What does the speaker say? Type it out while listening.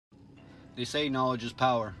They say knowledge is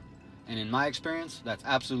power, and in my experience, that's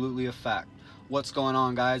absolutely a fact. What's going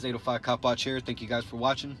on, guys? 805 Cop Watch here. Thank you guys for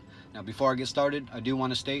watching. Now, before I get started, I do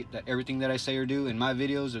want to state that everything that I say or do in my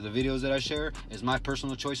videos or the videos that I share is my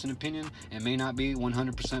personal choice and opinion and may not be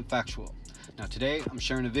 100% factual. Now, today I'm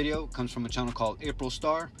sharing a video. It comes from a channel called April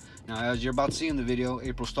Star. Now, as you're about to see in the video,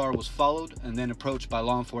 April Star was followed and then approached by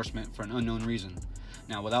law enforcement for an unknown reason.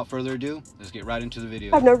 Now, without further ado, let's get right into the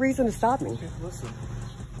video. I have no reason to stop me. Okay, listen,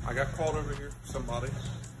 I got called over here for somebody.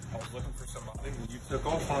 I was looking for somebody, and you took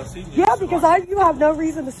off when I seen you. Yeah, because you have no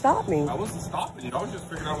reason to stop me. I wasn't stopping you. I was just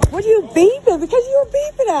figuring out what you beeping? Because you were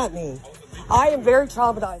beeping at me. I am very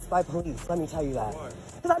traumatized by police, let me tell you that.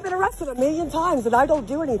 Because I've been arrested a million times, and I don't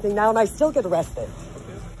do anything now, and I still get arrested.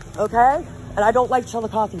 Okay? And I don't like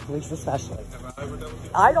Chillicothe police, especially. Have I ever done with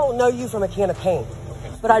you? I don't know you from a can of paint,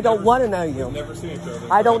 but I don't want to know you. We've never seen each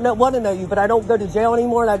other. I don't want to know you, but I don't go to jail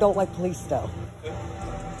anymore, and I don't like police stuff.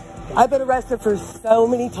 I've been arrested for so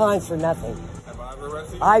many times for nothing. Have I ever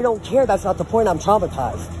arrested you? I don't care. That's not the point. I'm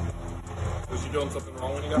traumatized. Was you doing something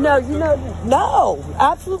wrong when you got No, arrested? no,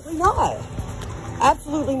 absolutely not.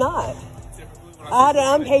 Absolutely not. Typically, when I had see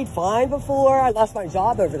an unpaid fine before. I lost my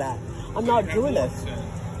job over that. I'm not you doing have this.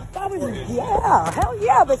 one That was, yeah, hell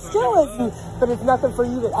yeah, but still, it's nothing for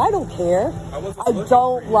you to, I don't care. I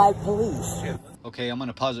don't like police. Okay, I'm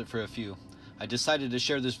gonna pause it for a few. I decided to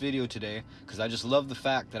share this video today because I just love the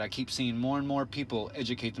fact that I keep seeing more and more people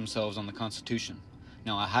educate themselves on the Constitution.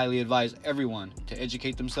 Now, I highly advise everyone to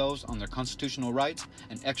educate themselves on their constitutional rights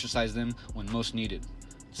and exercise them when most needed.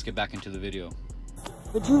 Let's get back into the video.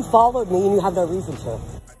 But you followed me and you have no reason to.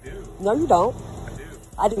 I do. No, you don't. I do.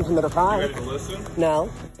 I didn't commit a You crime. ready to listen? No.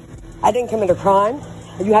 I didn't commit a crime.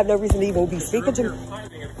 And you have no reason to even be speaking to You're me.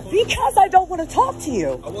 hiding in a corner. Because I don't want to talk to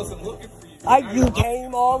you. I wasn't looking for you. You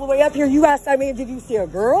came all the way up here. You asked, did you see a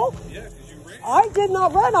girl? Yeah, because you ran. I did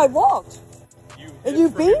not run. I walked. And you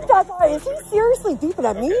beeped? I thought, is he seriously beeping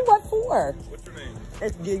at me? What for? What's your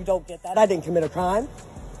name? You don't get that. I didn't commit a crime.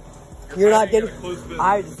 You're not hiding in getting. a closed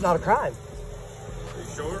business. It's not a crime. Are you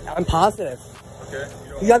sure? I'm positive. Okay.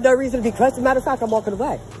 You have no reason to be questioned. Matter of fact, I'm walking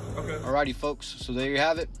away. Okay. Alrighty, folks, so there you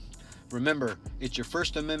have it. Remember, it's your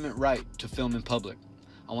First Amendment right to film in public.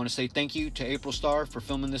 I want to say thank you to April Star for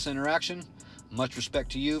filming this interaction. Much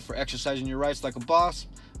respect to you for exercising your rights like a boss.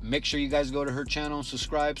 Make sure you guys go to her channel,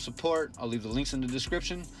 subscribe, support. I'll leave the links in the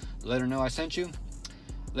description. Let her know I sent you.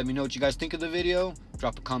 Let me know what you guys think of the video.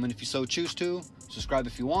 Drop a comment if you so choose to. Subscribe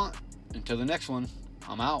if you want. Until the next one,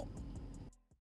 I'm out.